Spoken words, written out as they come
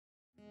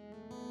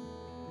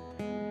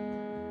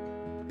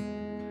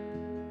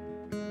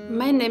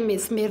My name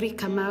is Mary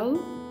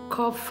Kamau,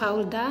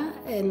 co-founder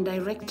and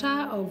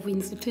director of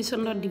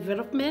institutional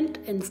development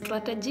and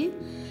strategy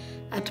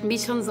at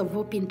Missions of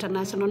Hope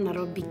International,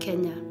 Nairobi,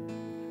 Kenya.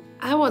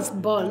 I was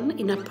born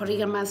in a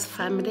polygamous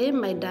family.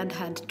 My dad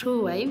had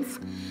 2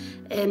 wives,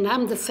 and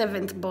I'm the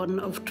 7th born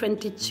of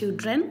 20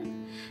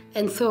 children.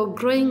 And so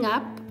growing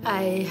up,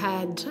 I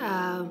had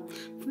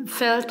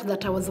felt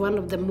that I was one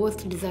of the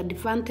most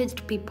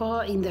disadvantaged people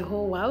in the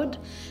whole world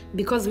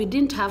because we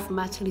didn't have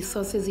much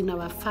resources in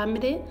our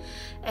family.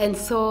 And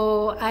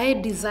so I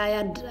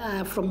desired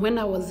from when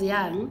I was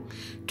young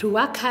to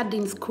work hard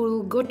in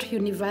school, go to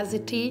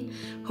university,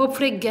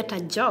 hopefully get a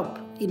job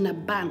in a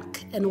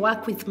bank and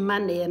work with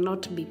money and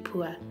not be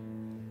poor.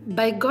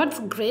 By God's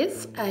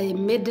grace, I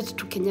made it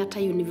to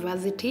Kenyatta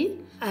University.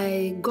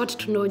 I got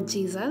to know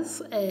Jesus,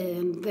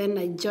 and then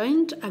I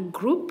joined a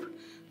group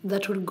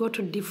that would go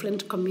to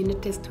different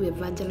communities to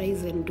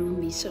evangelize and do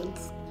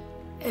missions.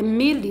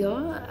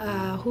 Emilio,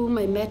 whom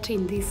I met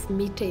in this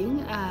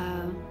meeting,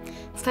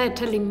 started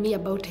telling me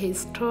about his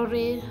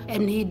story,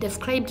 and he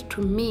described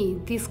to me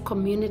this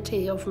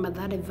community of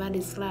Mathare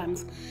Valley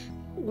slums.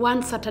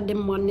 One Saturday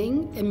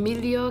morning,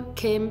 Emilio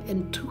came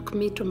and took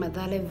me to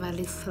Mathare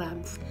Valley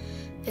slums,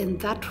 and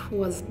that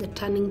was the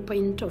turning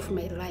point of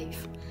my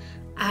life.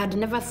 I had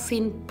never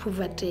seen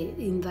poverty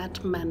in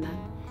that manner.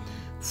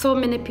 So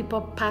many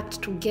people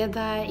packed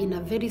together in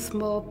a very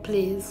small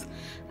place,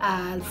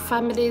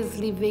 families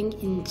living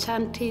in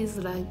shanties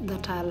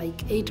that are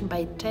like 8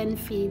 by 10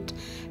 feet,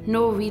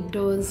 no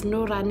windows,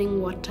 no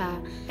running water.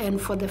 And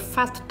for the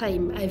first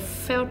time, I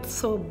felt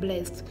so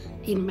blessed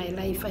in my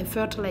life. I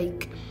felt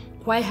like,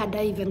 why had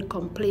I even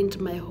complained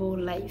my whole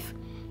life?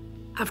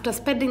 After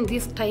spending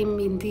this time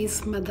in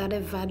this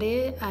Mathare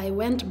Valley, I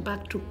went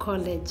back to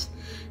college,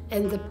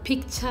 and the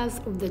pictures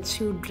of the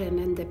children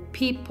and the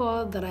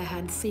people that I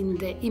had seen,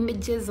 the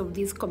images of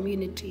this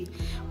community,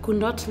 could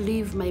not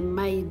leave my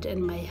mind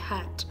and my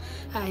heart.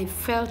 I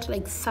felt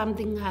like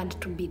something had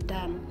to be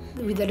done.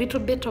 With a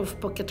little bit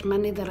of pocket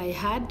money that I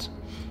had,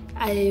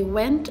 I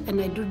went and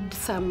I did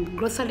some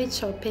grocery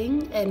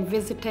shopping and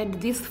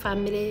visited this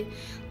family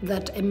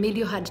that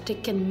Emilio had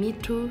taken me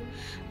to.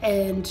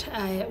 And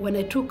when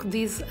I took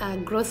these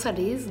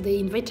groceries, they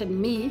invited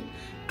me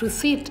to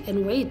sit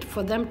and wait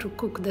for them to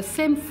cook the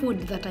same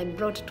food that I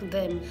brought to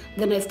them.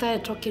 Then I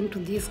started talking to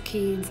these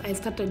kids. I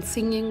started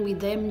singing with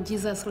them,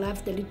 Jesus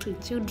loves the little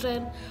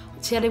children,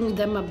 sharing with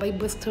them a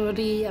Bible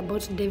story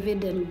about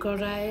David and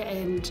Goliath.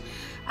 And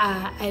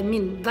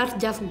that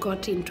just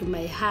got into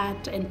my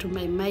heart and to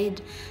my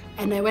mind.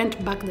 And I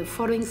went back the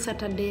following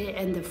Saturday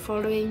and the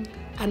following,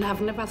 and I've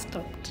never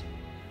stopped.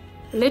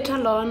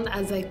 Later on,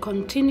 as I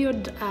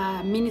continued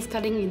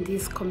ministering in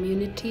this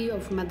community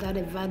of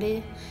Mathare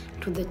Valley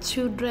to the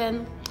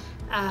children,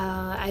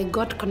 I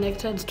got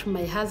connected to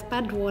my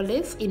husband,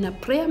 Wallace. In a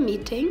prayer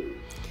meeting,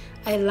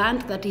 I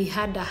learned that he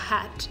had a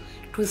heart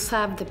to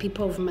serve the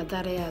people of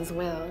Mathare as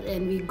well,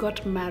 and we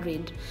got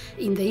married.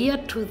 In the year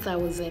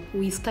 2000,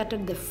 we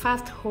started the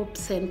first Hope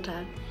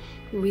Center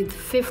with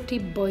 50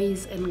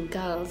 boys and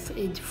girls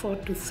aged 4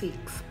 to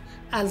 6.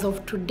 As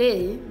of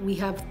today, we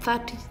have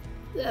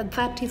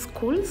 30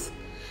 schools,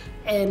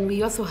 and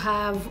we also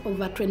have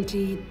over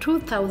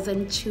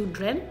 22,000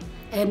 children,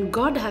 and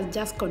God has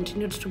just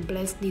continued to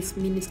bless this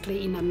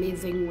ministry in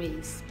amazing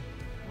ways.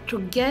 To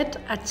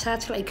get a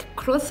church like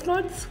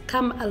Crossroads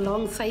come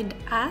alongside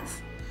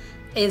us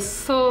is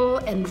so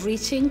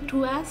enriching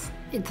to us.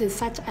 It is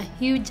such a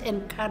huge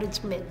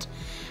encouragement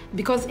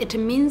because it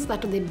means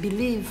that they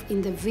believe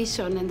in the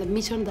vision and the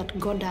mission that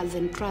God has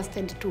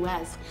entrusted to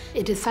us.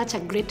 It is such a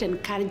great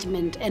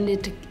encouragement, and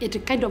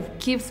it kind of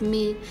gives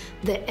me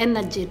the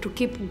energy to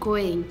keep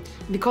going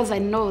because I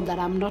know that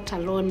I'm not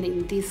alone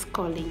in this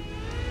calling.